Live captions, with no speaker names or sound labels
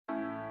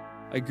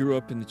I grew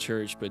up in the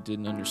church but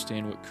didn't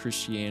understand what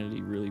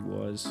Christianity really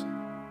was.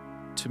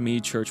 To me,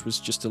 church was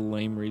just a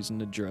lame reason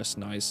to dress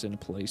nice and a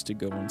place to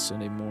go on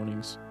Sunday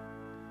mornings.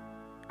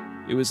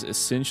 It was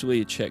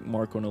essentially a check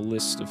mark on a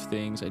list of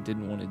things I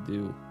didn't want to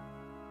do.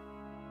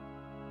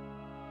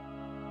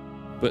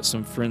 But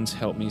some friends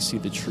helped me see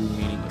the true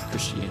meaning of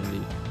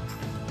Christianity.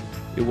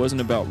 It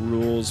wasn't about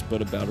rules,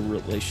 but about a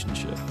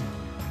relationship.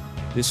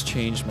 This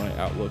changed my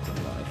outlook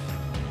on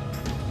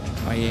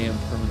life. I am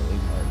permanently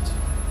marked.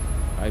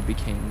 I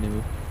became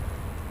new.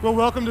 Well,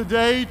 welcome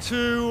today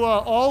to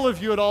all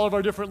of you at all of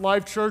our different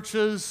life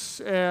churches,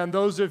 and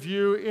those of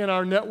you in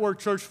our network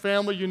church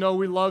family. You know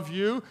we love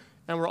you,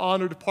 and we're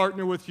honored to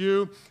partner with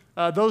you.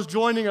 Those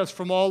joining us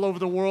from all over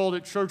the world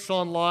at Church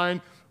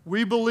Online,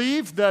 we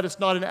believe that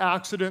it's not an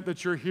accident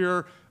that you're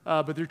here,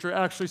 but that you're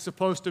actually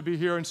supposed to be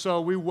here, and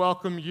so we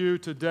welcome you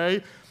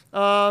today.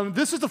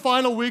 This is the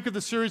final week of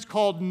the series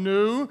called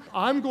New.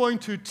 I'm going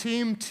to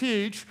team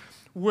teach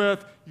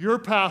with your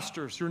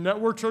pastors, your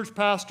network church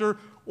pastor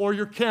or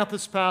your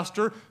campus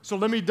pastor. So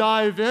let me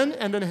dive in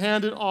and then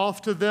hand it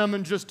off to them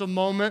in just a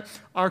moment.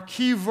 Our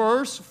key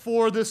verse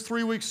for this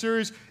 3-week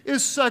series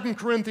is 2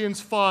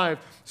 Corinthians 5,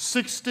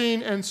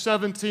 16 and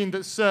 17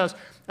 that says,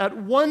 "At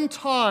one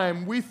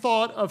time we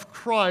thought of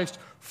Christ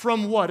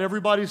from" what?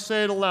 Everybody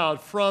say it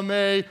aloud. "From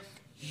a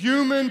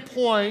human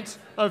point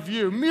of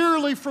view."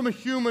 Merely from a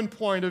human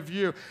point of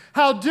view.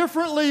 How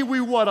differently we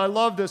what? I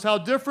love this. How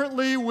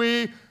differently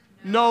we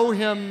know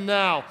him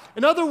now.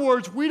 In other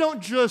words, we don't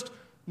just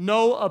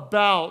know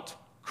about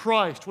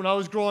Christ. When I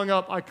was growing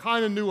up, I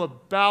kind of knew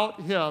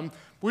about him.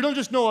 We don't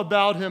just know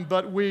about him,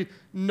 but we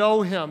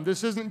know him.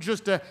 This isn't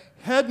just a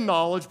head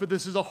knowledge, but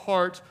this is a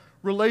heart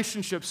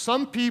relationship.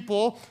 Some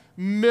people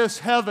miss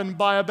heaven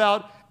by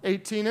about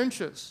 18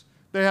 inches.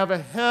 They have a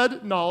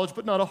head knowledge,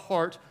 but not a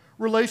heart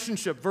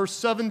relationship. Verse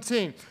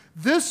 17.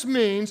 This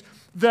means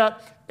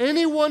that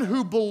anyone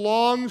who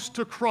belongs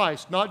to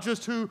Christ, not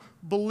just who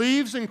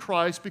believes in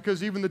Christ,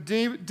 because even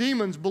the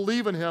demons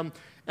believe in him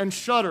and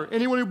shudder.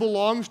 Anyone who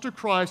belongs to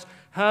Christ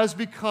has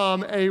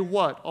become a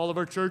what? All of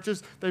our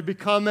churches, they've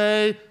become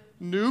a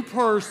new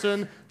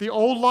person. The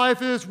old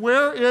life is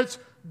where? It's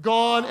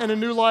gone, and a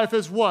new life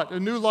is what? A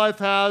new life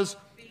has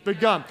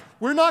begun.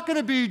 We're not going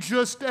to be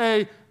just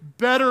a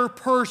better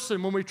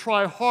person when we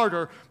try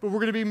harder, but we're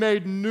going to be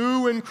made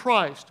new in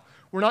Christ.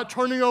 We're not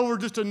turning over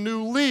just a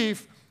new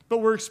leaf, but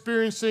we're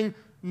experiencing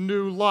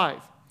new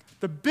life.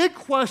 The big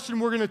question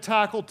we're going to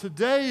tackle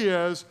today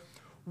is,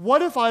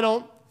 what if I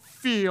don't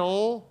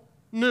feel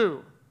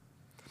new?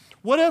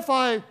 What if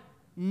I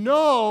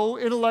know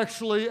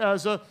intellectually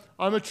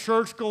I'm a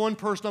church-going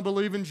person, I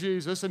believe in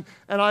Jesus, and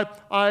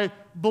I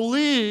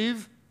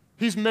believe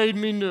he's made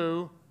me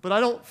new, but I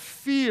don't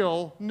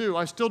feel new.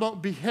 I still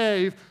don't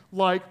behave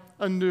like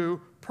a new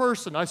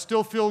person. I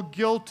still feel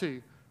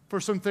guilty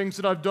for some things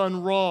that I've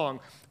done wrong.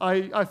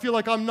 I feel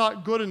like I'm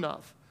not good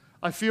enough.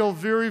 I feel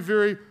very,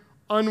 very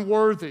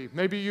unworthy.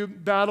 Maybe you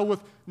battle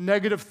with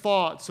negative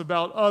thoughts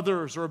about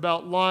others or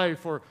about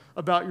life or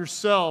about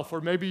yourself,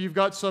 or maybe you've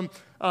got some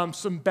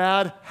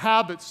bad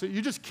habits that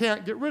you just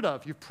can't get rid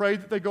of. You've prayed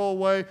that they go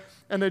away,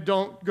 and they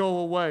don't go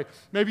away.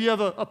 Maybe you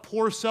have a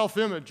poor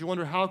self-image. You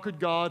wonder, how could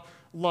God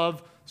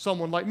love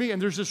someone like me?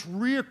 And there's this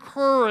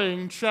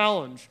reoccurring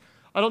challenge.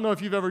 I don't know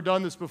if you've ever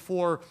done this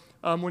before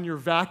when you're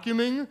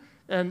vacuuming,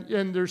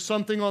 and there's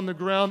something on the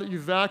ground that you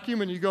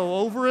vacuum, and you go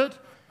over it,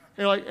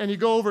 and you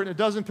go over it and it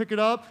doesn't pick it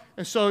up,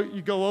 and so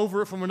you go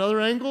over it from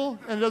another angle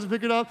and it doesn't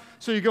pick it up,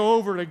 so you go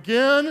over it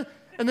again,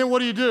 and then what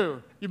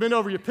do? You bend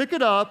over, you pick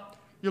it up,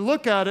 you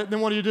look at it, and then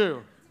what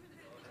do?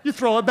 You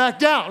throw it back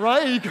down,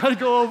 right? And you got to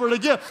go over it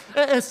again.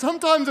 And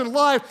sometimes in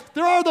life,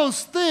 there are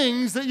those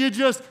things that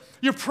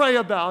you pray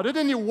about it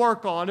and you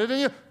work on it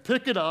and you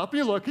pick it up,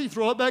 you look, you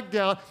throw it back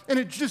down, and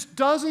it just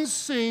doesn't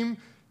seem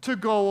to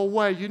go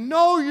away. You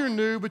know you're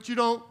new, but you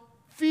don't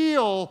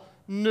feel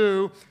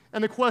new.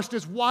 And the question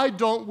is, why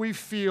don't we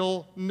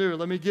feel new?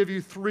 Let me give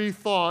you 3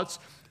 thoughts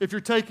if you're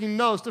taking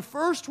notes. The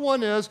first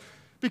one is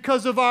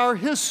because of our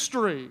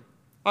history,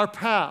 our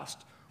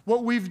past.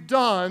 What we've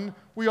done,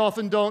 we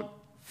often don't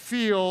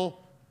feel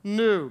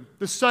new.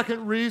 The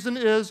second reason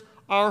is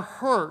our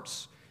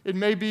hurts. It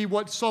may be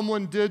what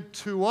someone did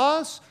to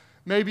us,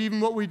 maybe even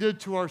what we did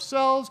to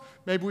ourselves.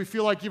 Maybe we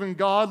feel like even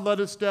God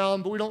let us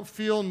down, but we don't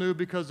feel new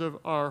because of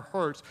our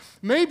hurts.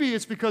 Maybe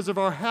it's because of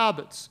our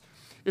habits.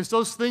 It's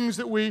those things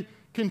that we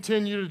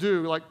continue to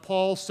do. Like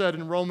Paul said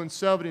in Romans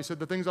 7, he said,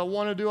 the things I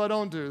want to do, I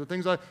don't do. The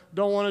things I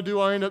don't want to do,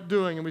 I end up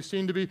doing. And we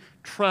seem to be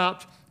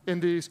trapped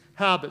in these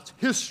habits.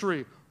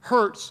 History,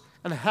 hurts,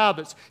 and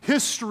habits.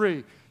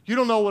 History, you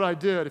don't know what I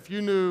did. If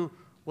you knew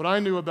what I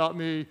knew about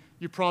me,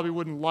 you probably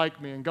wouldn't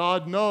like me. And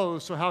God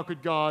knows, so how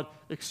could God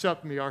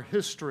accept me? Our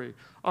history.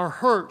 Our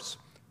hurts,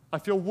 I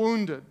feel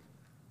wounded.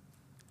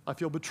 I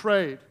feel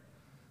betrayed.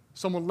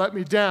 Someone let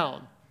me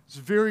down. It's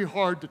very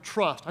hard to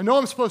trust. I know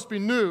I'm supposed to be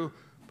new,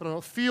 but I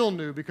don't feel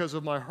new because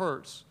of my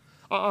hurts.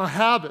 Our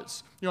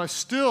habits, I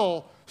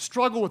still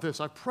struggle with this.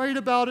 I prayed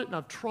about it and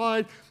I've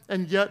tried,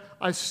 and yet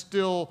I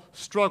still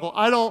struggle.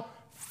 I don't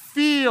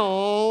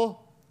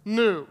feel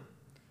new.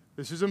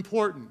 this is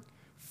important.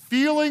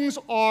 Feelings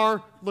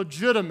are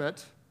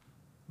legitimate,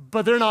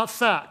 but they're not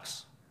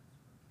facts.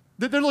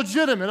 They're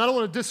legitimate. I don't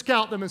want to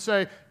discount them and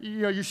say,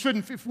 you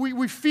shouldn't.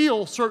 We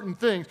feel certain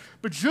things.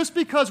 But just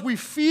because we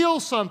feel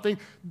something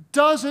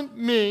doesn't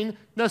mean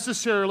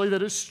necessarily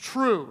that it's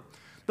true.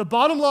 The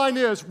bottom line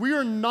is we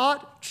are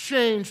not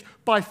changed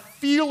by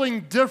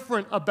feeling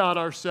different about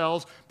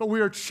ourselves, but we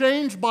are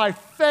changed by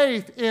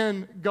faith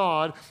in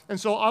God. And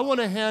so I want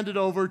to hand it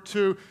over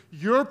to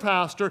your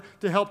pastor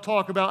to help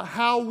talk about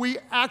how we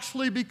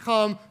actually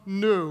become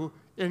new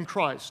in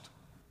Christ.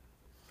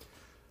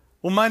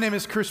 Well, my name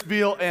is Chris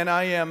Beal, and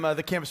I am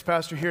the campus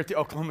pastor here at the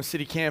Oklahoma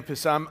City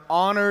campus. I'm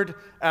honored,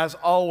 as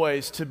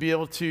always, to be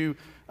able to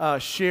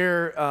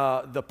share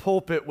the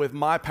pulpit with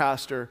my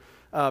pastor,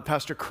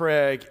 Pastor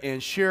Craig,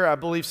 and share, I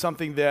believe,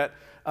 something that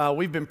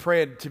we've been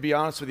praying, to be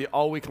honest with you,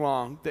 all week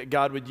long, that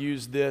God would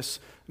use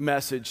this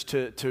message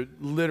to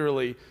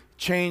literally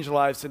change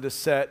lives and to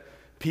set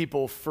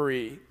people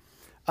free.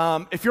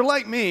 If you're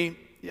like me,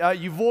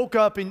 you've woke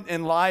up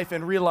in life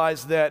and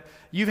realized that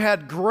you've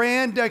had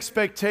grand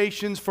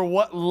expectations for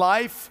what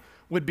life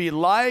would be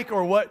like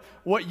or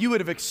what you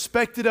would have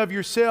expected of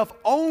yourself,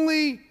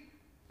 only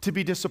to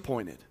be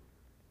disappointed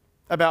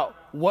about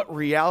what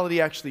reality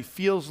actually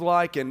feels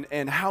like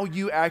and how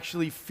you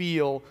actually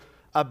feel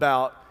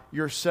about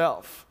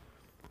yourself.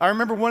 I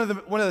remember one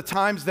of the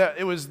times that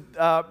it was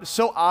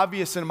so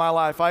obvious in my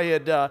life. I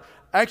had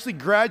actually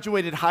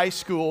graduated high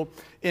school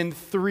in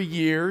 3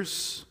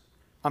 years.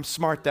 I'm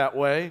smart that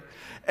way.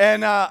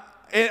 And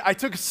I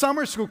took a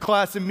summer school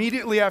class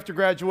immediately after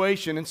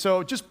graduation. And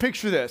so just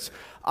picture this.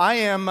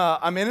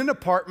 I'm in an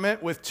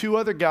apartment with 2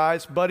 other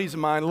guys, buddies of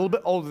mine, a little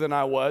bit older than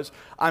I was.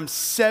 I'm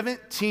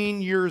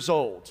 17 years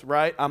old,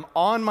 right? I'm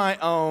on my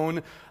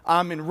own.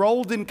 I'm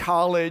enrolled in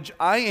college.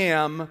 I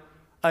am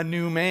a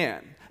new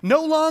man.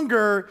 No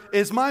longer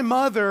is my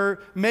mother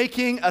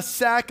making a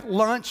sack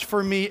lunch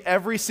for me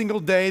every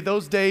single day.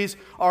 Those days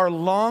are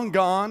long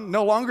gone.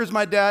 No longer is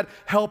my dad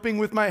helping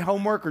with my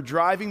homework or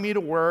driving me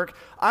to work.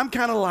 I'm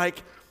kind of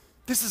like,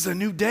 this is a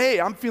new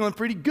day. I'm feeling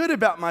pretty good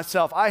about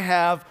myself. I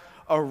have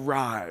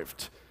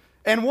arrived.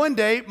 And one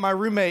day, my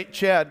roommate,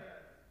 Chad,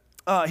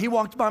 he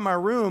walked by my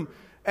room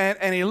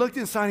and he looked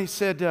inside and he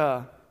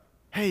said,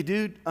 hey,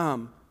 dude,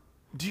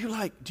 do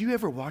you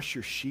ever wash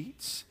your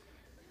sheets?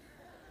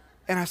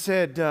 And I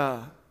said,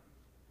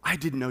 I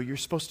didn't know you're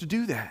supposed to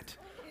do that.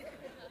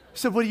 I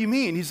said, what do you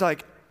mean? He's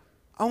like,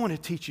 I want to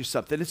teach you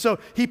something. And so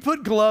he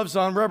put gloves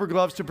on, rubber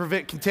gloves to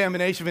prevent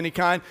contamination of any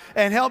kind,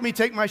 and helped me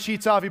take my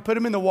sheets off. He put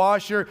them in the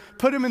washer,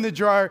 put them in the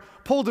dryer,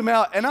 pulled them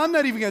out. And I'm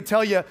not even going to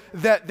tell you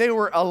that they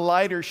were a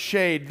lighter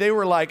shade. They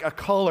were like a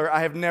color I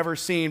have never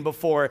seen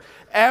before,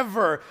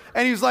 ever.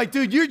 And he was like,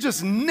 dude, you're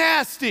just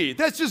nasty.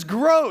 That's just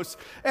gross.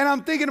 And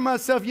I'm thinking to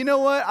myself, you know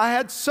what? I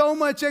had so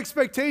much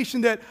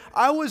expectation that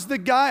I was the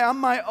guy, I'm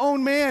my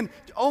own man,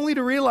 only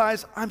to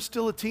realize I'm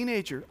still a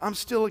teenager. I'm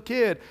still a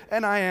kid,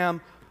 and I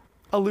am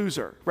a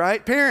loser,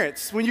 right?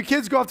 Parents, when your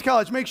kids go off to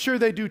college, make sure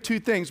they do 2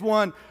 things.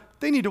 1,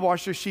 they need to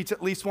wash their sheets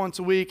at least once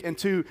a week. And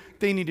 2,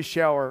 they need to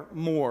shower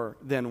more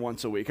than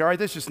once a week. All right,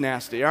 that's just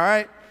nasty, all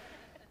right?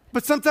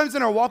 But sometimes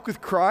in our walk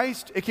with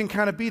Christ, it can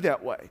kind of be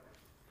that way.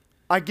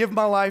 I give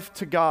my life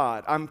to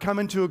God. I'm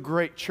coming to a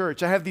great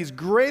church. I have these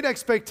great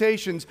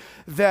expectations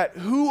that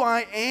who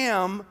I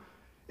am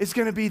is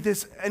going to be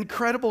this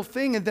incredible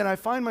thing. And then I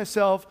find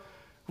myself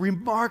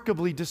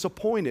remarkably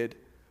disappointed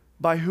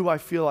by who I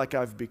feel like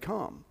I've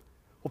become.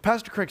 Well,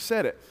 Pastor Craig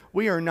said it.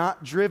 We are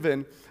not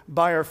driven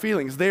by our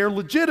feelings. They are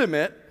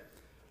legitimate,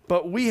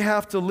 but we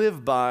have to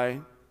live by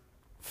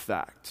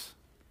fact.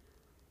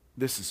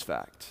 This is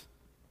fact.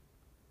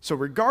 So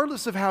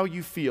regardless of how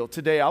you feel,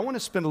 today I want to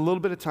spend a little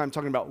bit of time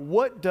talking about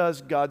what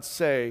does God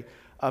say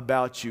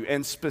about you,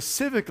 and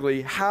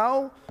specifically,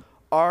 how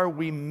are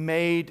we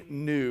made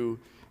new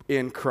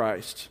in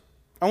Christ?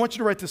 I want you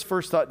to write this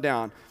first thought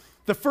down.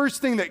 The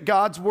first thing that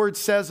God's word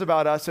says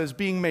about us as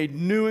being made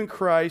new in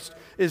Christ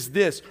is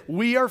this: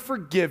 we are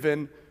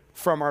forgiven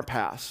from our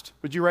past.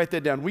 Would you write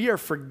that down? We are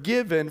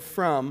forgiven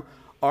from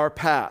our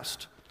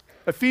past.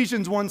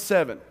 Ephesians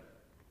 1:7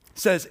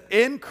 says,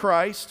 in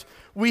Christ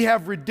we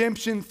have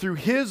redemption through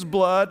his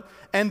blood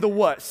and the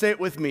what? Say it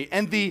with me.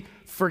 And the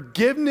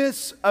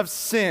forgiveness of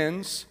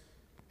sins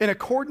in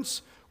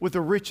accordance with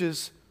the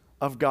riches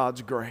of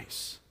God's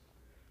grace.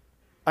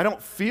 I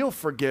don't feel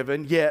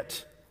forgiven,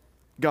 yet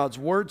God's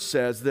word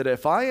says that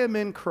if I am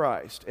in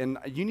Christ, and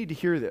you need to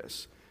hear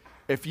this,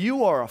 if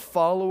you are a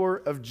follower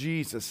of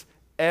Jesus,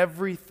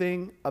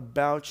 everything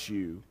about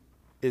you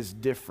is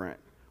different,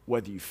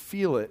 whether you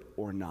feel it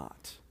or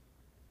not.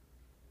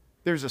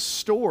 There's a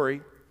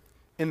story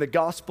in the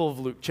Gospel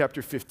of Luke,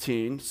 chapter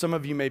 15. Some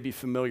of you may be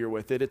familiar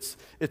with it.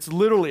 It's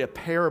literally a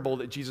parable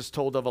that Jesus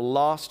told of a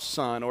lost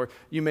son, or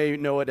you may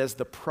know it as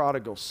the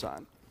prodigal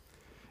son.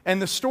 And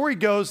the story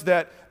goes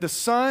that the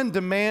son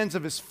demands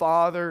of his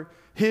father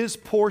his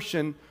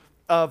portion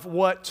of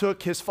what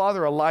took his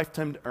father a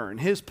lifetime to earn,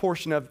 his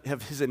portion of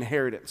his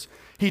inheritance.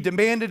 He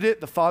demanded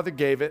it, the father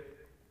gave it,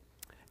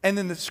 and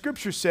then the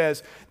scripture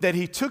says that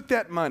he took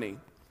that money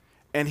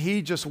and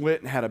he just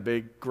went and had a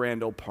big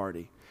grand old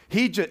party.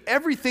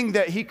 Everything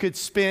that he could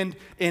spend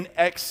in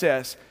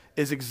excess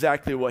is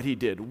exactly what he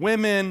did.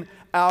 Women,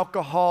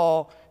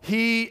 alcohol,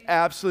 he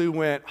absolutely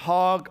went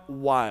hog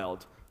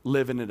wild,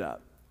 living it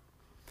up.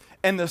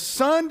 And the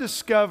son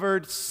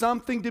discovered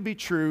something to be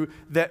true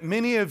that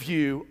many of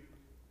you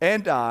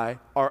and I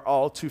are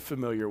all too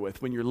familiar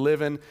with when you're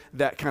living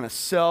that kind of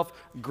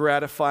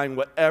self-gratifying,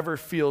 whatever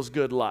feels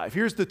good life.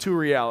 Here's the two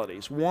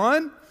realities.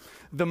 One,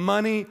 the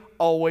money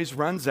always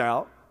runs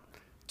out.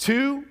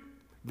 Two,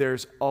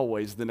 there's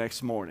always the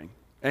next morning.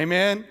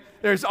 Amen?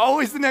 There's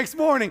always the next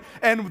morning.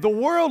 And the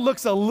world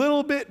looks a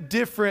little bit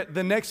different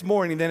the next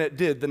morning than it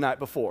did the night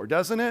before,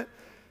 doesn't it?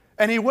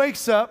 And he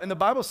wakes up, and the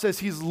Bible says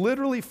he's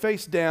literally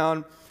face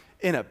down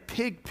in a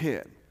pig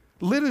pen.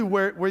 Literally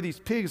where these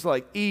pigs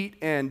like eat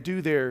and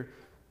do their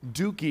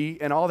dookie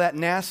and all that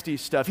nasty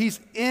stuff.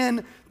 He's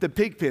in the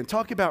pig pen.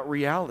 Talk about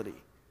reality.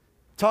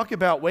 Talk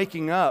about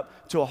waking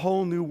up to a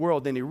whole new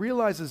world. Then he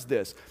realizes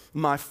this: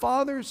 my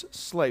father's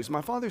slaves,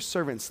 my father's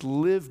servants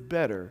live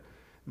better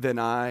than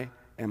I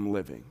am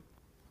living.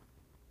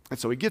 And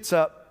so he gets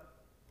up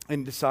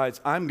and decides,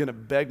 I'm going to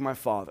beg my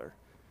father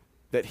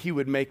that he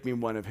would make me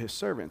one of his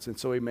servants. And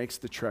so he makes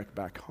the trek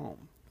back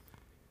home.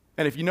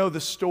 And if you know the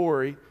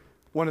story,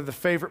 one of the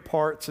favorite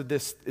parts of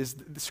this is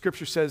the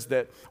scripture says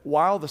that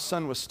while the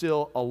son was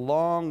still a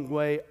long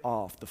way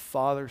off, the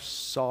father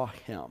saw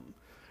him.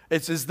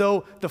 It's as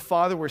though the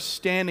father were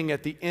standing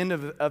at the end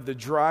of the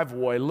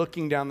driveway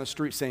looking down the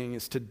street saying,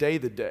 is today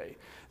the day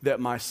that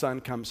my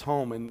son comes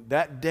home? And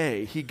that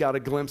day he got a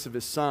glimpse of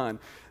his son.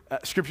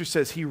 Scripture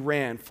says he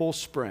ran full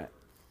sprint,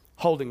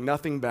 holding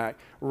nothing back,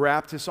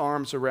 wrapped his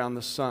arms around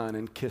the son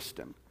and kissed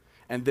him.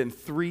 And then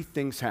three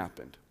things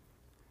happened.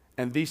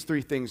 And these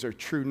three things are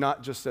true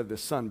not just of the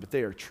son, but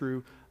they are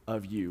true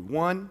of you.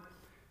 One,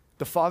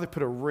 the father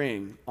put a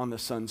ring on the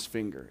son's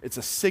finger. It's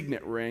a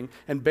signet ring,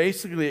 and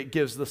basically it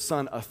gives the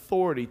son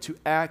authority to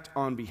act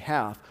on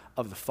behalf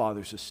of the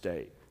father's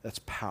estate. That's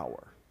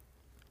power.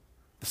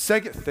 The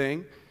second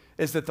thing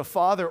is that the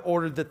father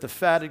ordered that the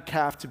fatted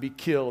calf to be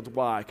killed.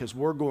 Why? Because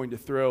we're going to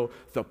throw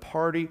the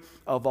party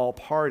of all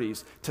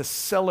parties to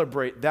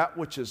celebrate that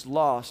which is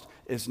lost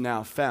is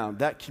now found.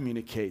 That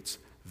communicates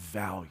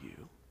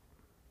value.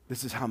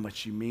 This is how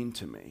much you mean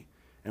to me,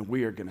 and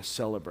we are going to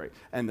celebrate.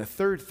 And the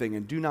third thing,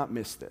 and do not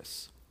miss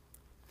this,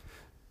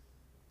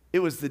 it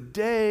was the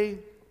day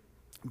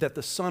that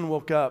the son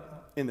woke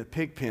up in the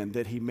pig pen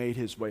that he made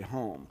his way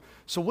home.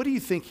 So what do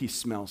you think he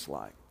smells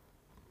like?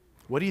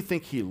 What do you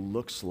think he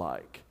looks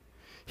like?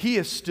 He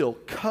is still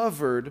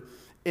covered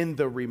in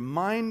the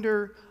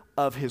reminder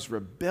of his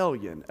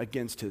rebellion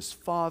against his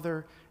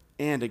father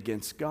and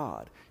against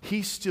God.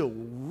 He still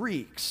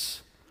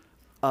reeks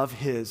of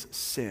his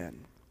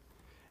sin.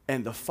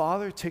 And the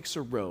father takes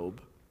a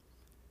robe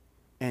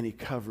and he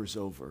covers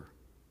over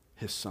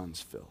his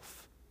son's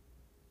filth.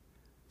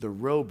 The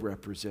robe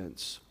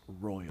represents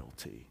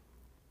royalty.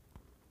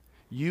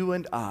 You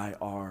and I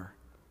are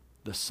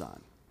the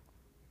son.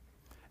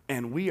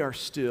 And we are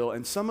still,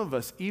 and some of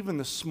us, even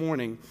this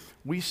morning,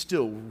 we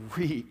still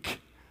reek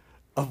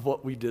of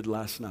what we did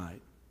last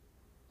night.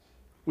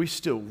 We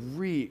still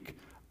reek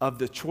of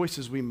the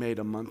choices we made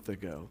a month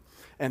ago.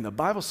 And the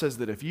Bible says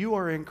that if you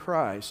are in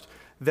Christ,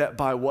 that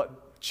by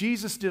what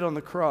Jesus did on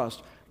the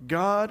cross,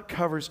 God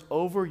covers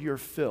over your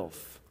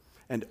filth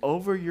and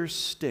over your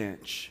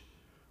stench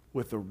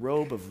with a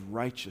robe of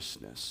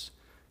righteousness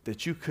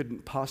that you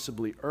couldn't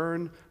possibly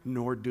earn,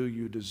 nor do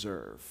you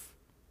deserve.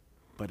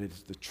 But it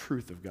is the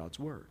truth of God's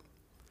word.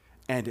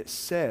 And it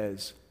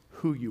says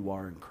who you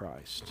are in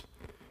Christ.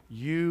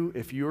 You,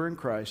 if you are in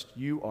Christ,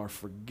 you are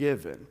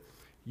forgiven.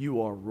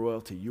 You are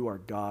royalty. You are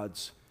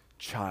God's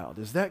child.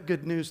 Is that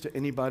good news to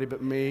anybody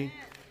but me?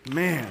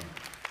 Man,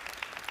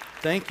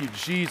 thank you,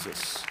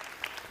 Jesus.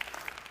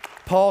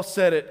 Paul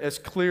said it as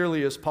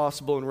clearly as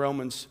possible in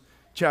Romans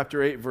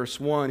chapter 8, verse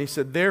 1. He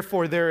said,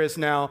 therefore there is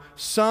now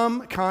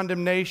some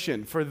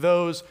condemnation for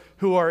those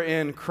who are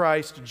in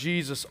Christ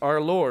Jesus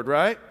our Lord,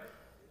 right?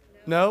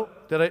 No?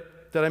 Did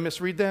I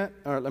misread that?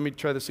 All right, let me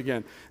try this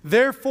again.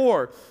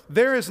 Therefore,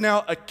 there is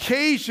now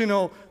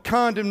occasional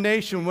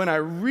condemnation when I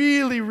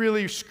really,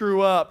 really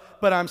screw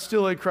up, but I'm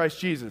still in Christ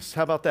Jesus.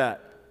 How about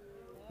that?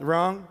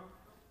 Wrong?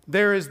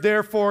 There is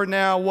therefore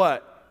now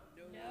what?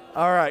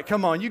 No. All right,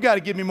 come on. You got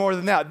to give me more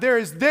than that. There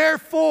is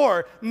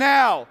therefore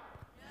now.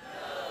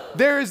 No.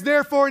 There is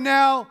therefore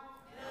now.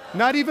 No.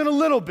 Not even a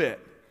little bit.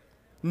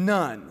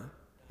 None.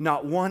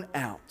 Not 1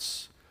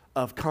 ounce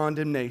of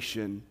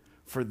condemnation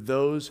for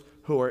those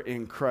who are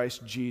in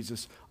Christ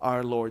Jesus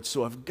our Lord.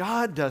 So if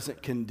God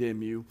doesn't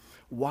condemn you,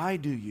 why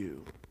do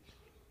you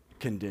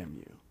condemn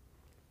you?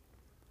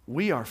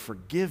 We are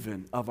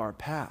forgiven of our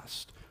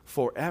past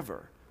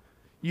forever.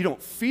 You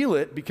don't feel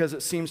it because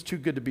it seems too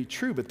good to be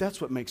true, but that's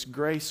what makes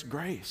grace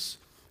grace.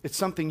 It's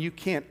something you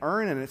can't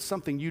earn, and it's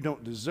something you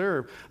don't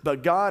deserve.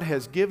 But God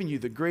has given you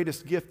the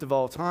greatest gift of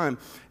all time,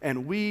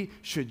 and we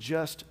should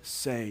just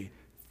say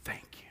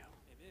thank you.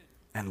 Amen.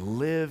 And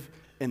live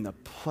in the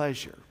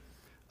pleasure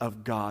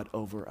of God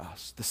over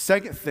us. The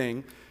second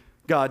thing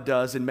God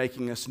does in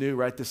making us new,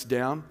 write this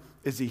down,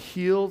 is He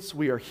heals.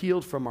 We are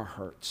healed from our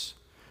hurts.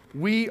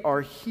 We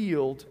are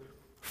healed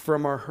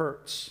from our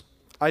hurts.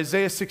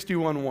 Isaiah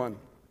 61:1.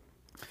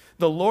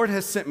 The Lord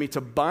has sent me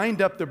to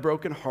bind up the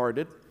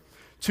brokenhearted,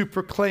 to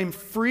proclaim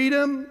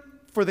freedom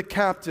for the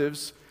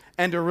captives,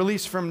 and to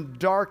release from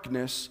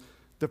darkness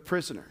the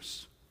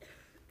prisoners.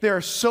 There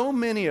are so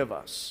many of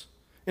us,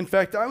 in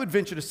fact, I would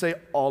venture to say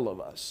all of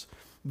us,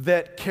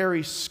 that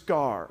carry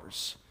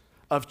scars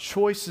of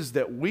choices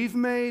that we've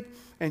made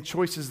and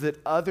choices that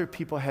other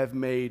people have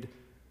made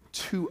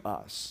to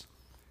us.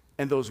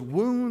 And those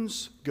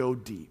wounds go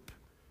deep,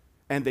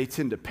 and they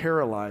tend to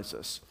paralyze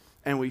us.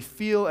 And we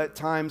feel at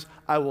times,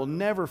 I will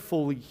never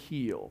fully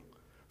heal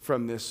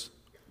from this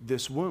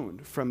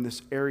wound, from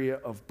this area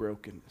of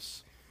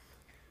brokenness.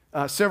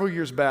 Several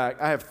years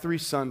back, I have 3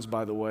 sons,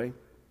 by the way,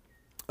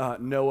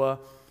 Noah,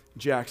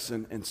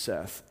 Jackson, and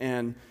Seth.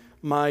 And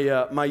my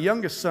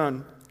youngest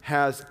son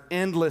has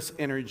endless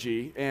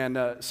energy. And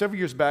several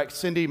years back,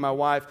 Cindy, my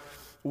wife,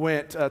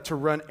 went to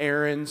run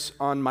errands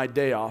on my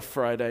day off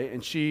Friday,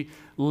 and she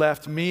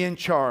left me in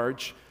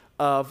charge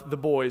of the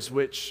boys,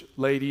 which,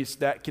 ladies,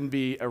 that can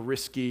be a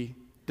risky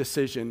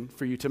decision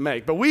for you to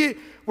make. But we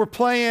were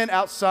playing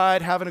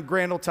outside, having a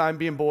grand old time,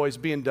 being boys,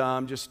 being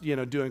dumb, just,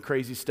 doing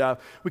crazy stuff.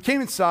 We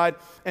came inside,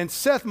 and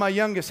Seth, my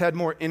youngest, had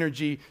more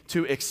energy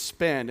to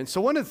expend. And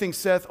so one of the things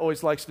Seth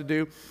always likes to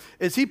do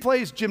is he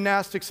plays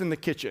gymnastics in the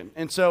kitchen.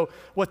 And so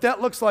what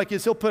that looks like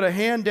is he'll put a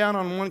hand down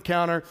on one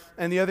counter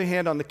and the other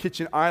hand on the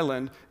kitchen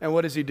island, and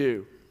what does he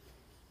do?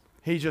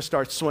 He just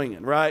starts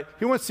swinging, right?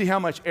 He wants to see how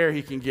much air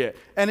he can get.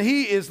 And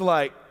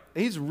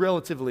he's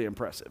relatively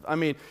impressive. I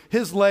mean,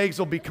 his legs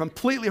will be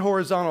completely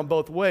horizontal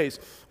both ways.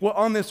 Well,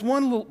 on this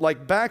one little,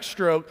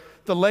 backstroke,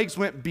 the legs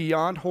went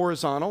beyond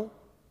horizontal.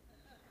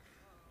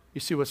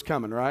 You see what's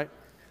coming, right?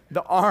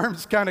 The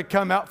arms kind of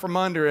come out from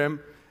under him,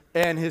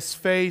 and his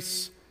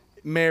face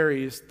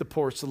marries the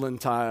porcelain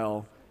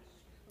tile.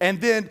 And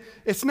then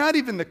it's not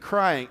even the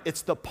crying,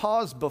 it's the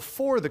pause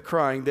before the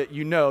crying that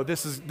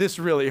this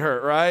really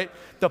hurt, right?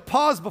 The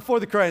pause before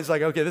the crying is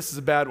like, okay, this is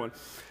a bad one.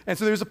 And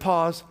so there's a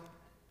pause,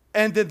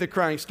 and then the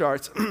crying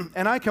starts.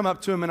 And I come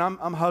up to him, and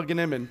I'm hugging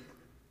him, and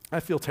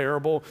I feel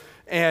terrible.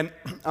 And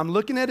I'm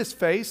looking at his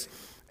face,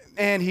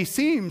 and he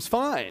seems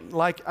fine.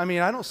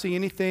 I don't see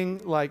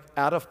anything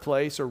out of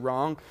place or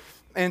wrong.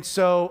 And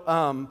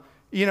so,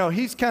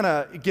 he's kind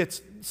of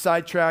gets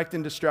sidetracked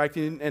and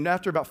distracted, and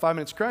after about 5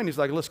 minutes crying, he's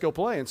like, let's go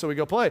play. And so we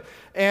go play.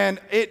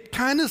 And it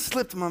kind of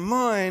slipped my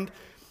mind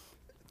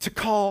to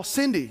call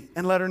Cindy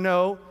and let her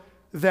know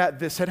that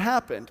this had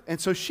happened. And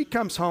so she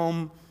comes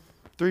home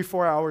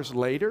 3-4 hours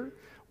later,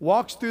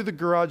 walks through the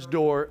garage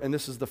door, and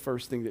this is the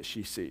first thing that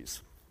she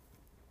sees.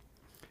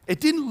 It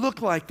didn't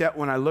look like that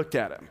when I looked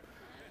at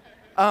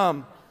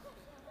him.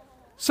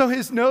 So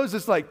his nose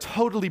is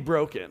totally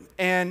broken.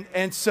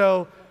 And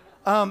so,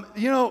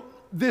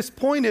 this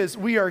point is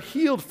we are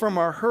healed from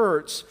our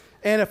hurts.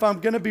 And if I'm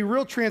going to be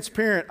real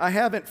transparent, I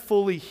haven't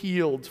fully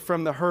healed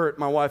from the hurt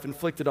my wife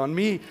inflicted on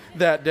me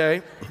that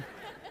day.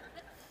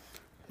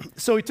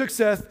 So he took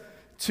Seth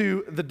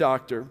to the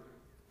doctor,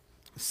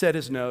 set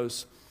his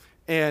nose,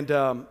 and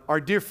our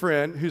dear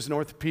friend, who's an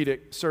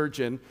orthopedic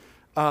surgeon,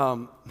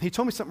 he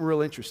told me something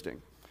real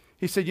interesting.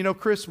 He said,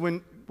 Chris,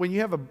 when you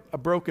have a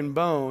broken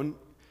bone,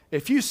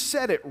 if you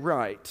set it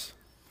right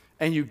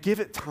and you give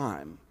it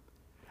time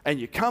and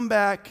you come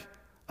back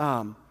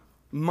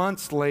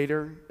months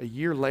later, a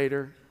year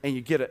later, and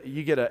you get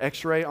an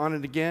x-ray on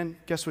it again,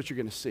 guess what you're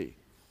going to see?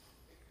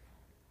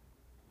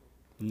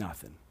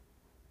 Nothing.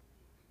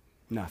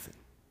 Nothing.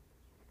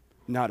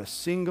 Not a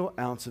single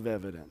ounce of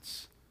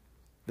evidence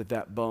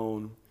that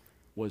bone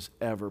was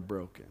ever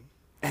broken.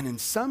 And in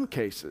some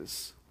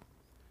cases,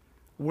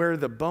 where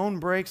the bone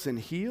breaks and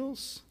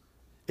heals,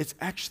 it's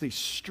actually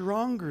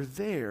stronger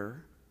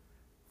there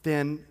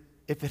than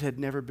if it had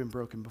never been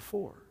broken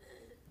before.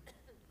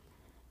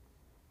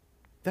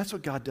 That's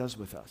what God does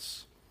with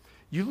us.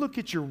 You look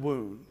at your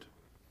wound.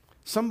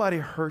 Somebody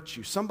hurt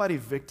you. Somebody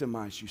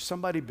victimized you.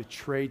 Somebody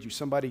betrayed you.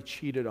 Somebody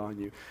cheated on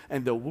you.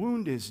 And the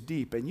wound is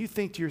deep. And you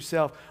think to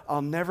yourself,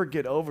 I'll never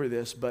get over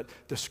this. But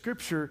the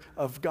scripture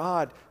of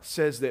God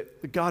says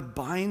that God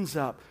binds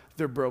up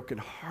the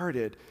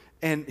brokenhearted.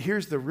 And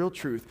here's the real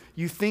truth.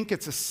 You think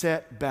it's a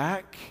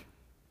setback.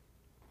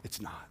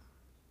 It's not.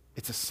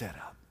 It's a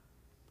setup.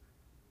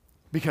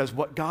 Because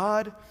what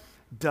God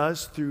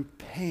does through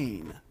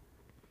pain,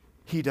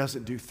 He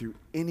doesn't do through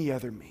any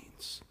other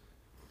means.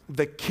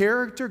 The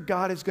character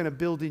God is going to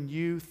build in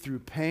you through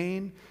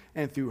pain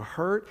and through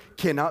hurt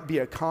cannot be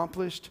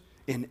accomplished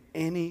in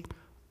any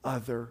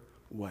other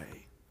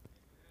way.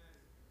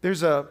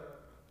 There's a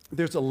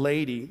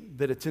lady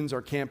that attends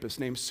our campus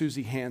named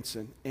Susie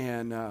Hansen,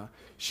 and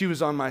she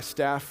was on my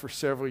staff for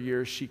several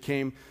years. She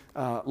came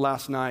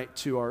last night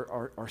to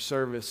our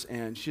service,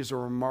 and she has a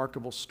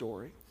remarkable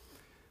story.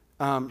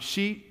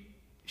 She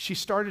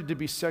started to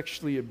be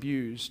sexually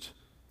abused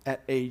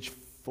at age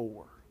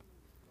 4.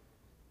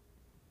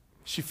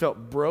 She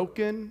felt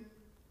broken.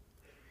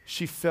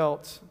 She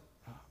felt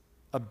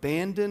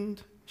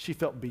abandoned. She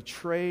felt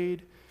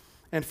betrayed.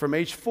 And from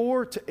age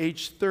 4 to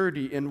age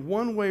 30, in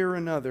one way or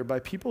another, by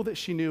people that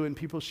she knew and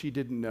people she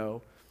didn't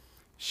know,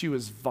 she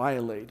was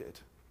violated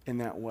in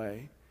that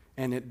way,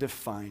 and it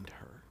defined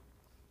her.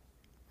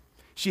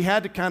 She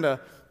had to kind of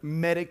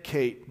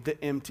medicate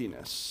the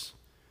emptiness.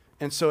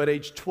 And so at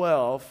age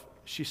 12,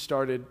 she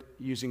started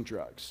using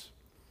drugs.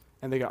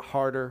 And they got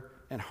harder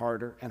and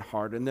harder and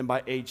harder. And then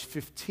by age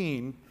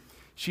 15,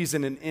 she's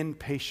in an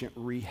inpatient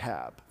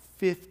rehab.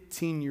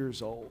 15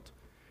 years old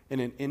in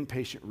an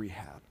inpatient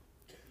rehab.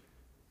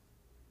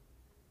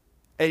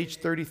 Age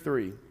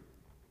 33,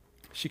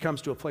 she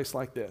comes to a place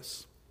like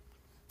this.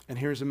 And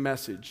here's a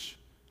message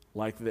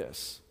like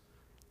this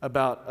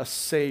about a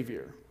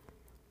Savior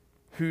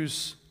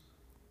whose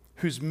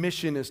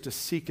mission is to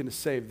seek and to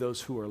save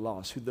those who are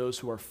lost, those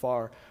who are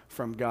far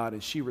from God.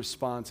 And she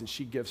responds and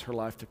she gives her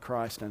life to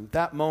Christ. And at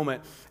that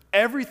moment,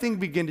 everything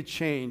began to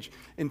change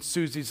in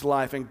Susie's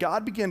life. And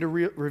God began to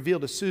reveal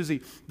to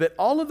Susie that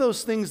all of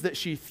those things that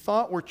she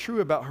thought were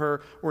true about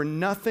her were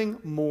nothing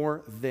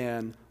more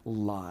than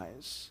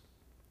lies.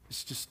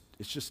 It's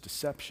just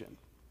deception.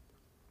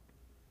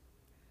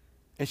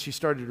 And she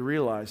started to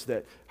realize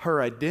that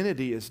her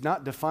identity is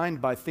not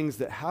defined by things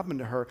that happened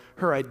to her.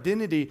 Her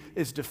identity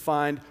is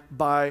defined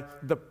by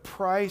the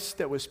price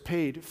that was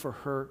paid for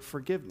her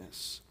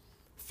forgiveness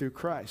through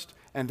Christ.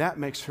 And that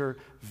makes her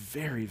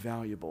very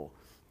valuable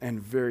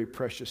and very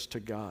precious to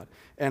God.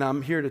 And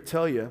I'm here to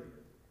tell you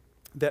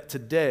that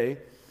today,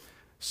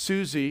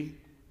 Susie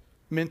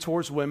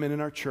mentors women in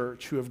our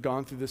church who have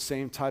gone through the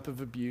same type of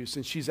abuse.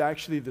 And she's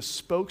actually the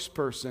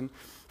spokesperson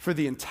for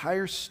the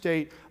entire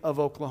state of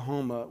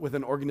Oklahoma with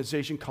an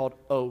organization called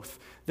Oath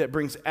that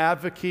brings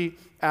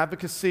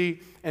advocacy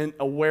and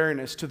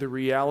awareness to the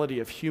reality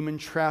of human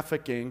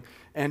trafficking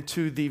and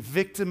to the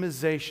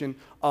victimization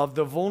of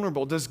the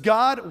vulnerable. Does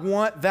God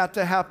want that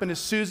to happen to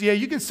Susie? Yeah,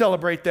 you can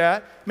celebrate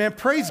that. Man,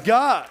 praise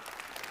God.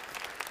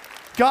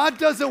 God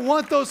doesn't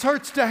want those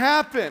hurts to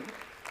happen.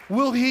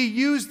 Will He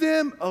use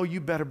them? Oh, you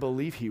better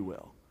believe He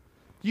will.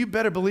 You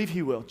better believe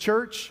He will.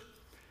 Church,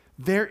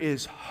 there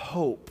is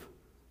hope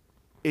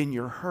in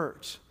your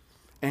hurt.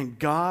 And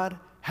God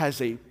has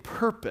a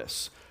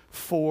purpose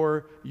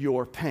for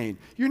your pain.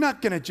 You're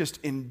not going to just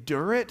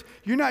endure it.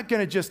 You're not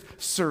going to just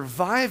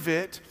survive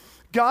it.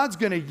 God's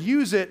going to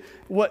use it,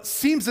 what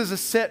seems as a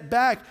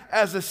setback,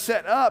 as a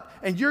setup,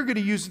 and you're going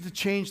to use it to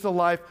change the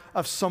life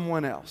of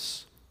someone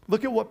else.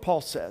 Look at what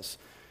Paul says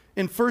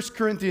in 2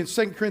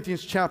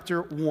 Corinthians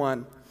chapter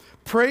 1.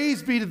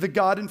 Praise be to the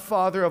God and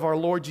Father of our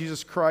Lord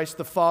Jesus Christ,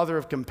 the Father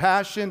of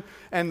compassion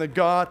and the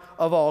God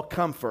of all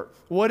comfort.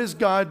 What does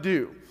God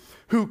do?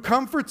 Who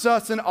comforts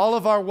us in all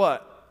of our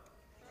what?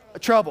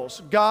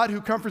 Troubles. God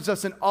who comforts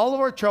us in all of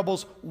our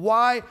troubles.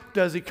 Why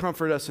does He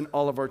comfort us in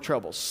all of our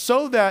troubles?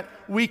 So that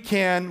we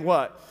can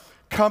what?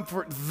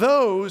 Comfort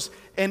those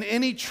in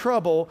any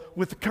trouble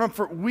with the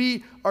comfort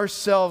we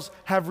ourselves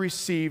have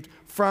received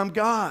from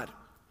God.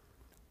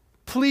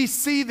 Please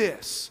see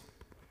this.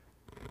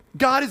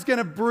 God is going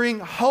to bring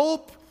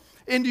hope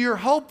into your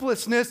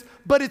hopelessness,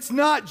 but it's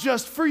not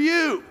just for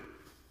you.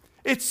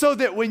 It's so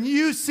that when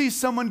you see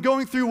someone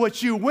going through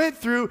what you went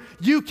through,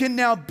 you can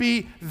now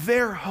be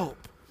their hope.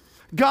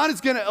 God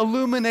is going to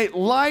illuminate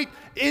light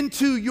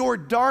into your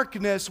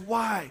darkness.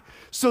 Why?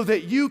 So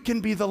that you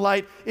can be the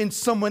light in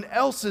someone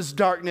else's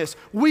darkness.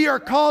 We are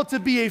called to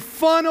be a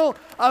funnel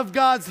of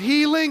God's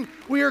healing.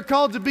 We are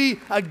called to be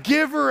a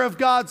giver of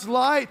God's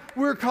light.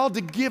 We're called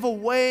to give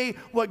away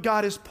what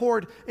God has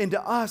poured into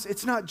us.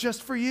 It's not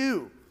just for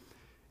you.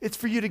 It's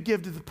for you to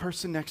give to the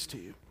person next to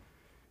you.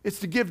 It's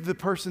to give to the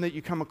person that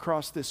you come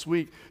across this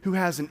week who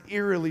has an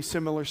eerily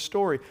similar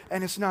story.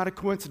 And it's not a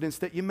coincidence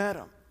that you met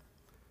him.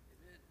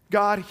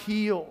 God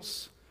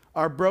heals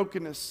our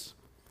brokenness.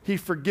 He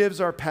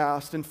forgives our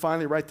past. And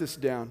finally, write this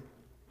down.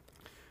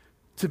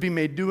 To be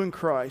made new in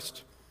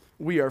Christ,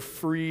 we are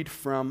freed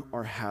from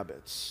our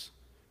habits.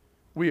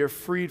 We are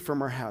freed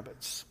from our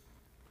habits.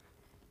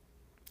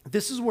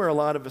 This is where a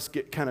lot of us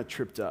get kind of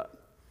tripped up.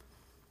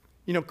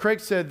 You know, Craig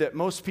said that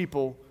most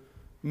people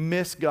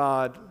miss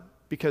God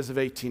because of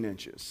 18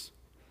 inches.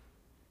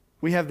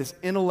 We have this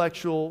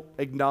intellectual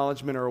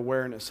acknowledgement or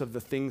awareness of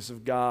the things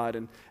of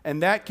God,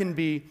 and that can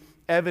be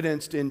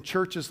evidenced in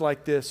churches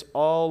like this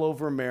all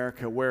over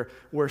America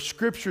where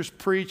Scripture's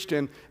preached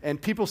and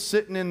people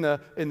sitting in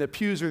the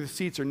pews or the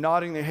seats are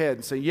nodding their head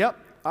and say, yep,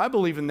 I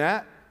believe in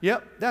that.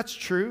 Yep, that's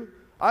true.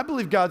 I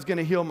believe God's going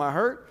to heal my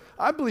hurt.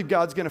 I believe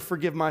God's going to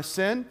forgive my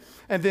sin.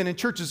 And then in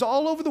churches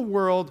all over the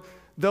world,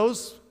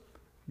 those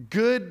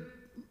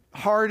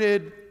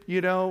good-hearted,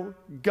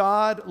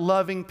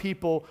 God-loving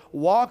people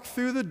walk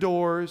through the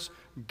doors,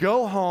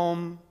 go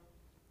home,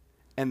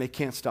 and they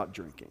can't stop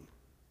drinking.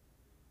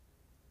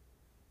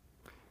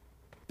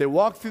 They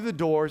walk through the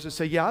doors and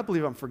say, yeah, I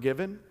believe I'm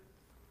forgiven,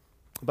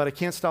 but I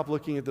can't stop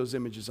looking at those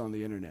images on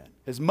the internet.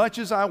 As much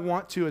as I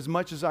want to, as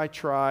much as I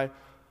try,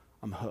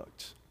 I'm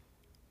hooked.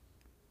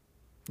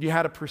 You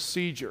had a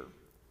procedure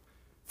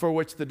for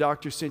which the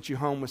doctor sent you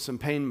home with some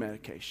pain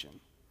medication.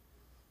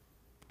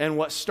 And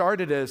what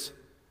started as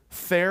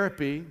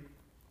therapy,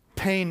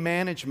 pain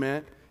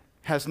management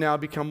has now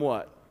become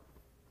what?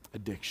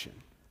 Addiction.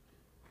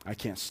 I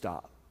can't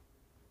stop.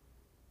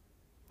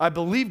 I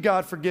believe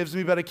God forgives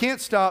me, but I can't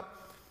stop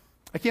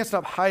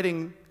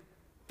hiding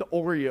the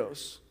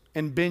Oreos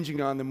and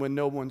binging on them when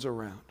no one's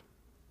around.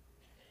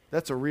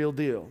 That's a real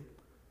deal.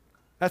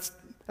 That's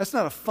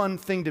not a fun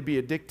thing to be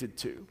addicted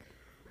to,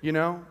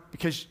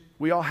 because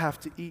we all have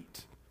to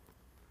eat.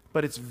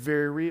 But it's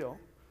very real.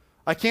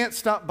 I can't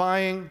stop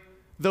buying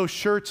those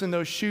shirts and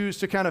those shoes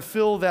to kind of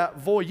fill that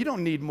void. You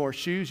don't need more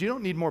shoes. You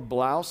don't need more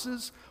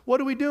blouses. What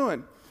are we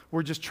doing?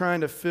 We're just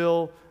trying to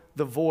fill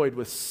the void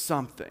with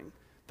something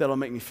that'll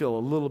make me feel a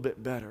little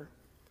bit better.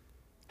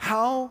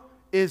 How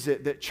is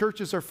it that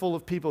churches are full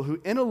of people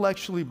who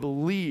intellectually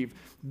believe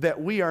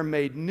that we are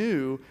made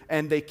new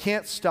and they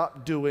can't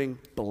stop doing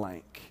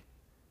blank?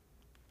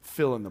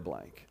 Fill in the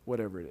blank,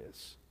 whatever it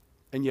is.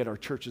 And yet our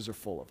churches are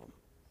full of them.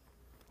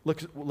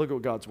 Look at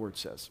what God's word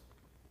says.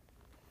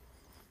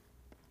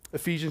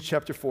 Ephesians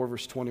chapter 4,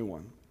 verse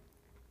 21.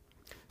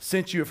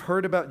 Since you have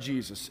heard about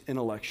Jesus,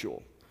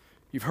 intellectual,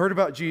 you've heard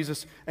about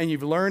Jesus and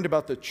you've learned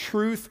about the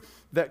truth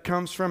that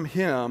comes from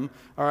him.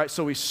 All right,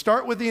 so we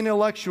start with the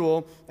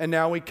intellectual and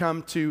now we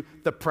come to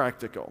the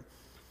practical.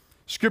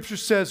 Scripture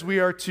says we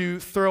are to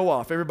throw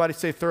off. Everybody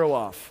say throw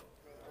off.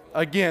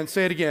 Again,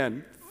 say it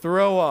again.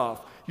 Throw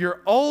off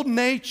your old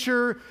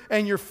nature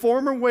and your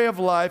former way of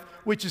life,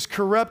 which is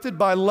corrupted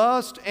by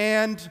lust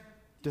and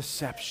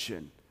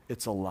deception.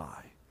 It's a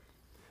lie.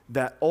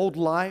 That old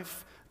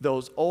life,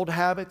 those old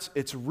habits,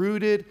 it's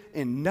rooted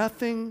in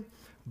nothing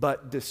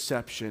but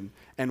deception.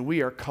 And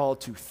we are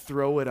called to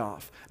throw it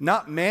off.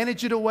 Not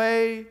manage it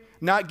away,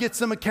 not get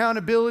some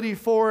accountability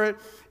for it,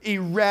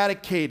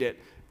 eradicate it.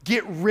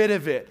 Get rid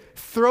of it.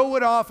 Throw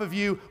it off of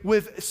you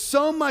with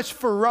so much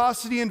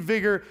ferocity and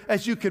vigor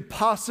as you could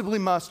possibly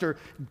muster.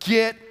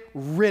 Get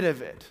rid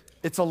of it.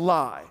 It's a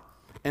lie.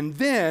 And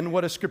then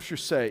what does Scripture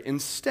say?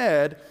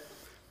 Instead,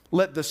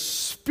 let the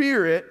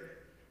Spirit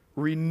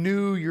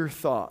renew your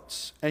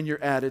thoughts and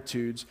your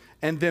attitudes.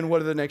 And then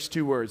what are the next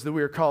two words? That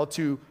we are called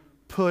to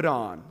put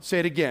on. Say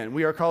it again.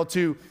 We are called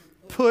to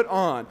put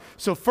on.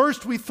 So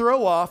first we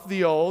throw off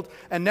the old,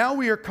 and now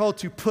we are called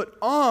to put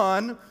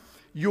on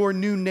your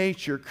new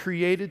nature,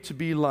 created to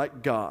be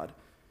like God,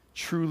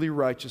 truly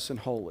righteous and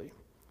holy.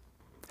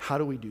 How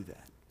do we do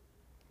that?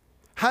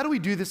 How do we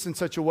do this in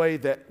such a way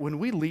that when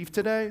we leave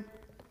today,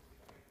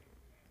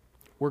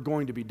 we're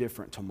going to be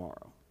different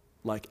tomorrow?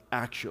 Like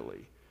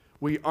actually.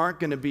 We aren't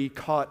going to be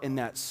caught in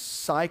that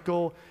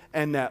cycle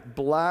and that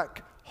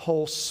black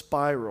hole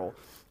spiral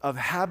of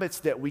habits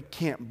that we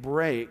can't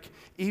break,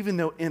 even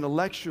though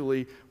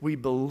intellectually we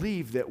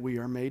believe that we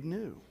are made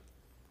new.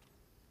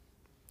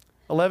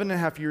 11 and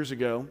a half years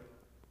ago,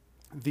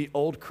 the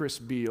old Chris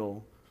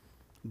Beal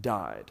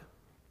died.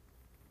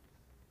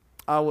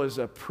 I was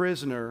a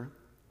prisoner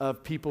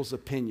of people's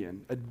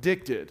opinion,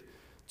 addicted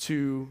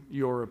to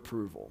your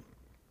approval.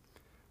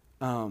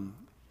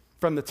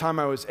 From the time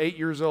I was 8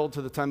 years old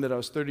to the time that I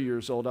was 30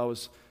 years old, I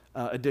was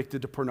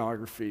addicted to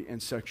pornography and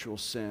sexual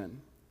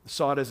sin. I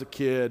saw it as a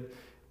kid,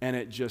 and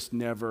it just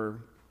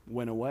never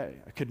went away.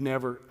 I could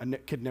never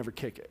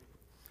kick it.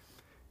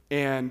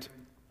 And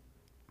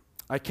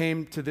I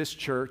came to this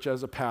church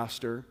as a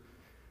pastor,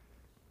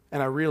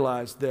 and I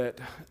realized that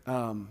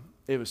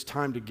it was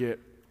time to get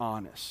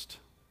honest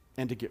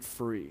and to get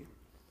free.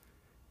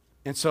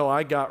 And so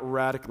I got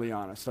radically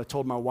honest. I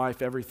told my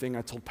wife everything.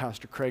 I told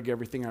Pastor Craig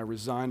everything. I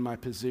resigned my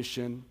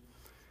position.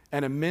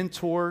 And a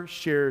mentor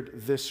shared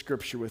this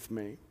scripture with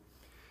me.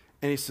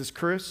 And he says,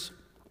 Chris,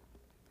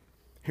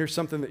 here's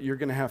something that you're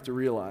going to have to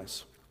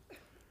realize.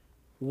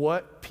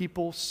 What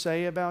people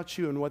say about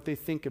you and what they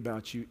think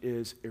about you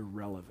is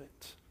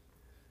irrelevant.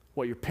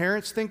 What your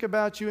parents think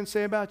about you and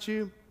say about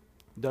you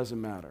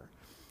doesn't matter.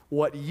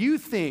 What you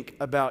think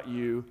about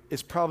you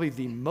is probably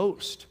the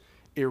most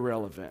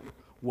irrelevant.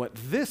 What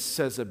this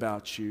says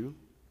about you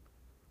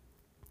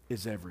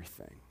is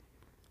everything.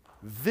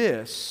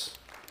 This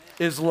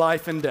is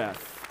life and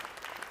death.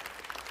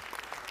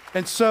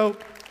 And so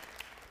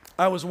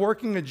I was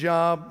working a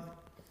job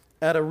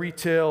at a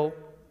retail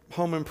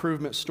home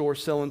improvement store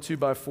selling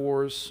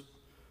 2x4s.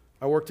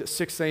 I worked at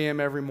 6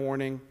 a.m. every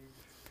morning.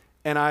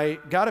 And I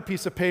got a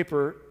piece of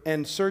paper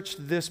and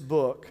searched this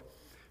book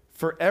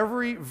for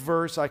every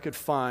verse I could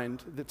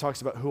find that talks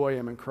about who I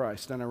am in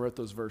Christ. And I wrote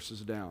those verses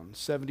down,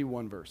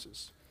 71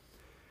 verses.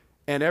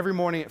 And every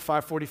morning at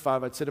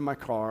 5:45, I'd sit in my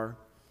car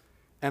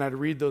and I'd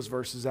read those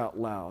verses out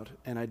loud.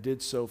 And I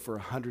did so for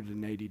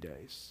 180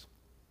 days.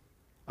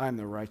 I am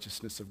the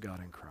righteousness of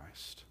God in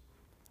Christ.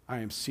 I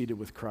am seated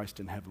with Christ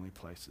in heavenly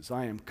places.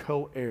 I am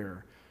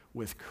co-heir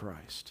with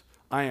Christ.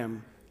 I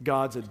am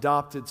God's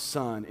adopted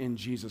son in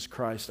Jesus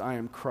Christ. I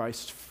am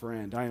Christ's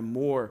friend. I am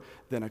more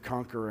than a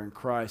conqueror in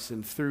Christ.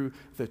 And through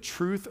the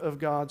truth of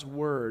God's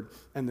word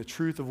and the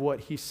truth of what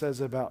he says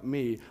about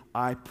me,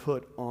 I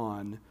put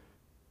on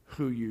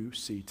who you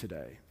see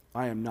today.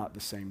 I am not the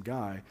same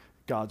guy.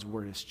 God's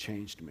word has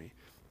changed me.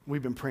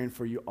 we've been praying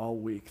for you all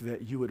week,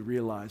 that you would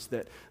realize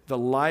that the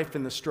life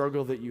and the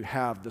struggle that you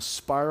have, the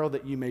spiral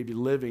that you may be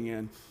living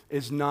in,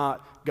 is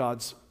not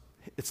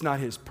it's not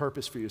his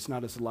purpose for you. It's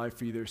not his life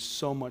for you. There's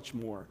so much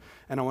more.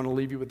 And I want to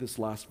leave you with this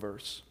last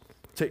verse.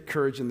 Take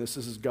courage in this.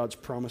 This is God's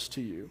promise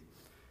to you.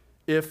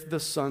 If the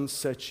Son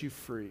sets you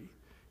free,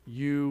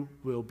 you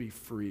will be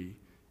free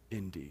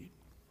indeed.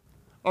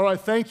 All right,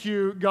 thank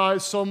you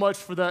guys so much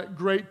for that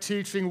great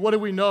teaching. What do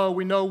we know?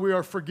 We know we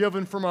are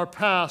forgiven from our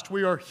past,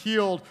 we are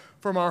healed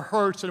from our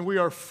hurts, and we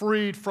are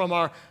freed from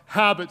our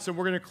habits. And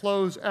we're going to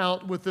close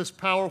out with this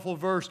powerful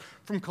verse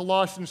from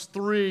Colossians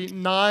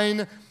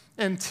 3:9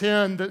 and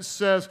 10 that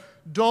says,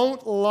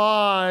 "Don't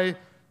lie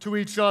to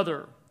each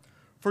other,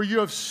 for you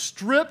have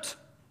stripped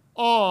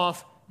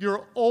off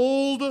your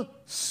old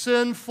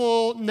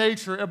sinful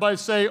nature." Everybody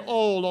say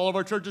old. All of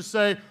our churches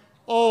say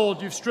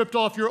old. You've stripped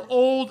off your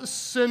old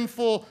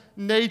sinful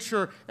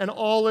nature and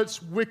all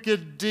its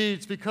wicked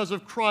deeds. Because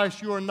of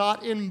Christ, you are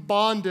not in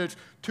bondage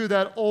to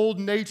that old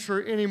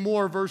nature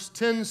anymore. Verse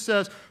 10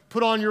 says,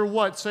 put on your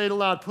what? Say it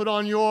aloud. Put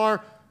on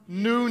your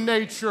new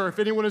nature. If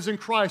anyone is in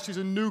Christ, he's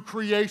a new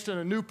creation,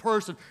 a new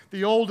person.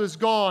 The old is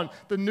gone,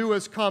 the new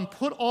has come.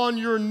 Put on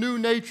your new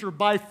nature.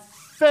 By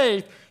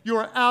faith, you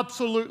are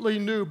absolutely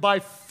new. By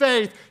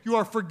faith, you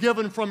are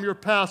forgiven from your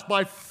past.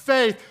 By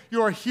faith,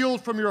 you are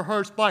healed from your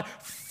hurts. By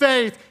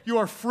faith, you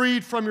are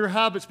freed from your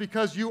habits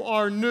because you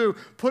are new.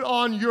 Put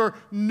on your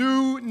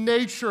new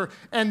nature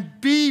and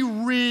be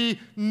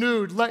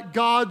renewed. Let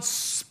God's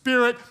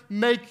Spirit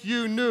make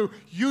you new.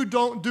 You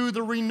don't do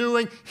the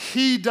renewing.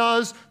 He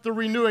does the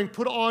renewing.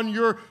 Put on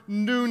your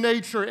new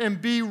nature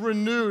and be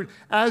renewed.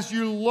 As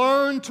you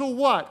learn to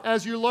what?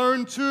 As you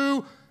learn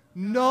to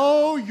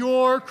know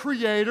your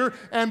Creator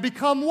and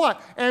become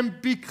what?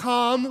 And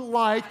become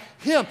like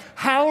Him.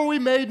 How are we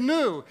made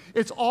new?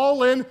 It's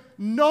all in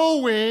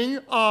knowing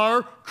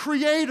our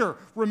Creator.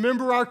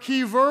 Remember our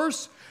key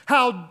verse?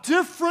 How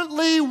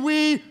differently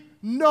we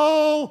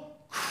know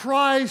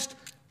Christ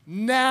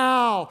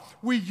now.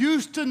 We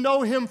used to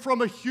know Him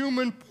from a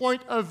human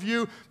point of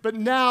view, but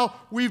now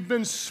we've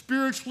been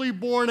spiritually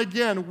born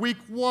again. Week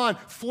 1,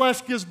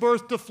 flesh gives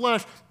birth to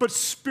flesh, but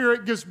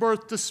spirit gives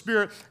birth to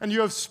spirit, and you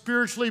have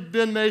spiritually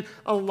been made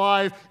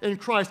alive in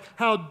Christ.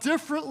 How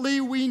differently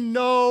we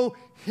know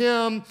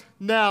Him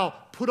now.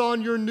 Put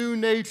on your new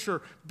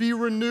nature. Be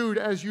renewed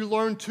as you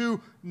learn to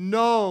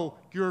know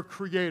your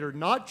Creator.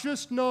 Not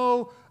just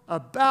know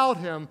about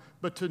Him,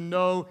 but to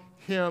know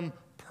Him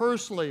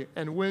personally.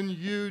 And when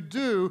you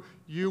do,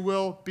 you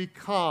will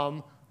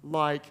become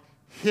like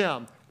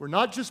Him. We're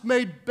not just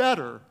made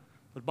better,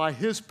 but by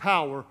His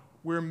power,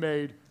 we're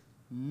made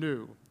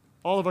new.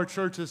 All of our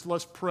churches,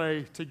 let's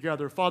pray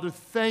together. Father,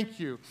 thank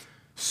you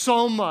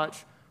so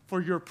much for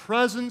your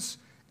presence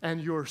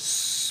and your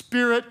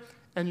Spirit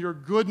and your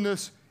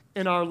goodness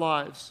in our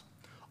lives.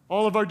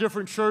 All of our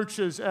different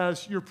churches,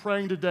 as you're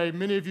praying today,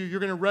 many of you,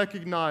 you're going to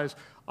recognize,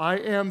 I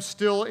am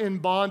still in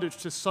bondage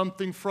to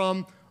something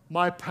from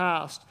my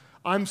past.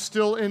 I'm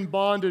still in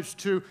bondage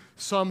to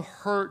some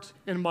hurt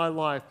in my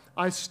life.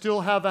 I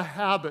still have a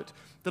habit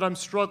that I'm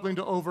struggling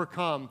to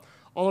overcome.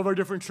 All of our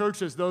different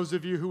churches, those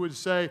of you who would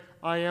say,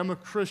 I am a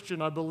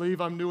Christian, I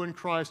believe I'm new in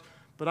Christ,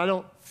 but I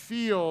don't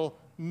feel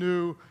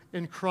new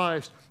in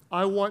Christ.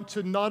 I want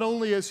to, not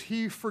only has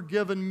He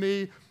forgiven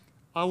me,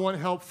 I want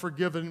help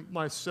forgiving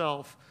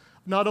myself.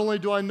 Not only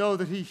do I know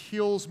that He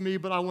heals me,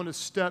 but I want to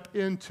step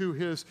into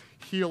His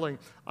healing.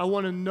 I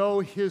want to know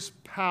His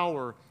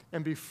power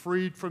and be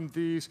freed from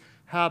these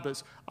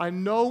habits. I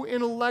know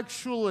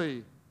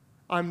intellectually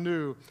I'm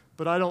new,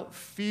 but I don't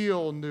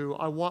feel new.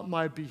 I want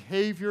my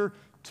behavior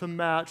to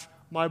match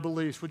my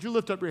beliefs. Would you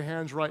lift up your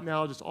hands right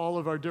now, just all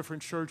of our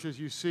different churches?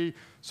 You see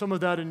some of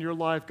that in your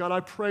life. God,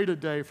 I pray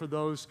today for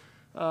those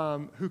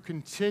who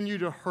continue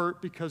to hurt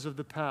because of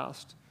the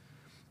past.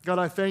 God,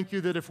 I thank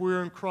you that if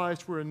we're in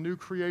Christ, we're a new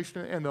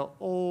creation and the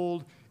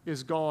old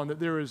is gone,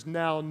 that there is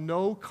now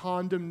no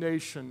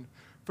condemnation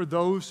for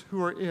those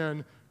who are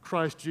in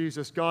Christ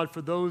Jesus. God,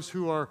 for those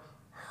who are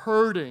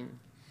hurting,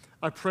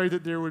 I pray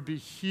that there would be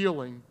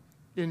healing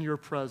in your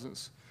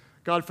presence.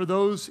 God, for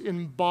those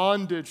in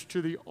bondage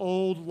to the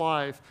old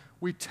life,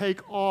 we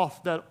take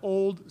off that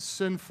old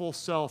sinful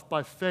self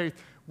by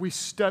faith. We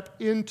step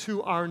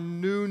into our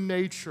new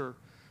nature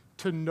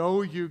to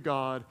know you,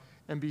 God,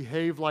 and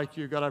behave like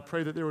you. God, I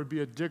pray that there would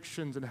be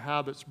addictions and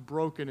habits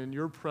broken in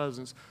your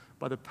presence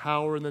by the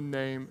power and the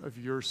name of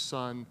your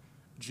Son,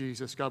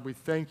 Jesus. God, we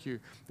thank you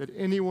that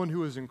anyone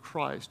who is in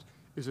Christ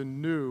is a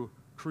new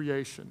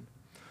creation.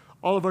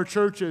 All of our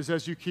churches,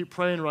 as you keep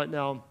praying right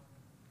now,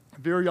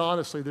 very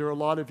honestly, there are a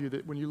lot of you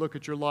that when you look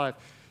at your life,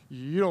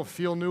 you don't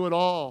feel new at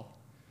all.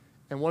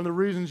 And one of the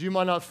reasons you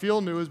might not feel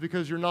new is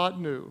because you're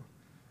not new.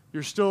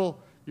 You're still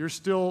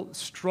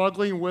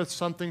struggling with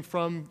something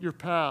from your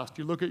past.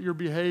 You look at your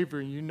behavior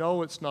and you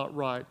know it's not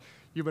right.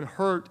 You've been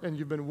hurt and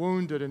you've been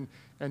wounded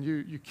and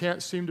you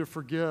can't seem to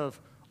forgive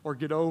or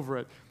get over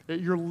it.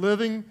 You're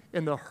living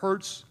in the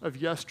hurts of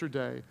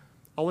yesterday.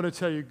 I want to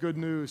tell you good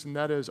news, and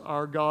that is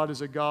our God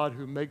is a God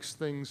who makes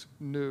things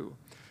new.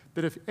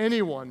 that if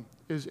anyone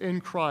is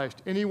in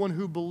Christ, anyone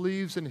who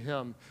believes in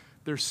him,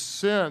 their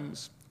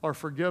sins are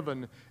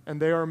forgiven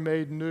and they are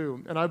made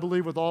new. And I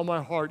believe with all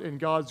my heart in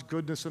God's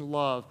goodness and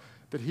love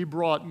that he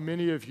brought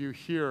many of you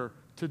here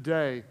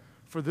today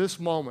for this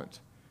moment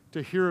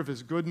to hear of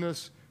his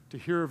goodness, to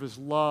hear of his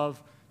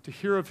love, to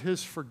hear of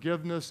his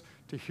forgiveness,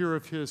 to hear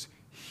of his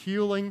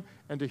healing,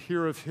 and to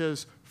hear of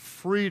his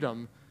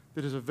freedom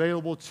that is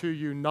available to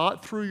you,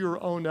 not through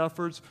your own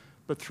efforts,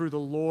 but through the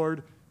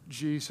Lord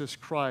Jesus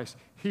Christ.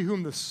 He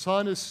whom the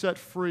Son has set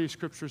free,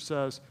 Scripture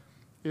says,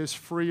 is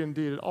free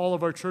indeed. At all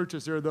of our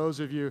churches, there are those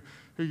of you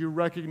who you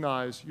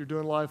recognize you're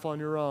doing life on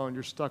your own,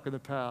 you're stuck in the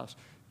past.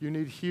 You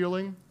need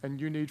healing and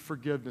you need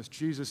forgiveness.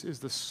 Jesus is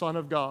the Son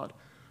of God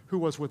who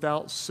was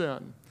without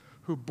sin,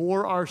 who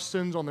bore our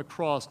sins on the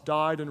cross,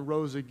 died and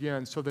rose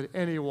again so that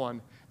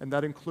anyone, and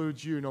that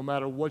includes you, no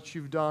matter what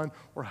you've done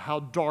or how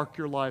dark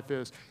your life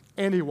is,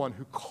 anyone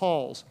who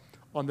calls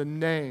on the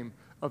name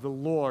of the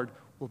Lord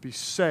will be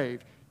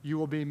saved. You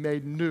will be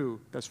made new.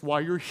 That's why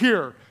you're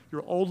here.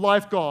 Your old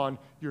life gone,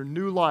 your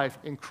new life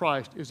in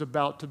Christ is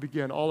about to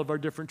begin. All of our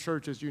different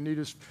churches, you need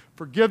his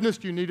forgiveness,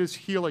 you need his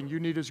healing, you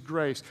need his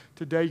grace.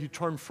 Today you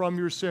turn from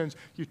your sins,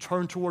 you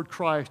turn toward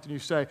Christ, and you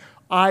say,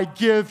 I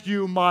give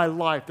you my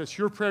life. That's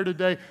your prayer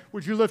today.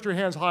 Would you lift your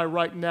hands high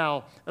right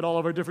now at all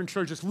of our different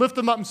churches? Lift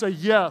them up and say,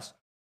 yes.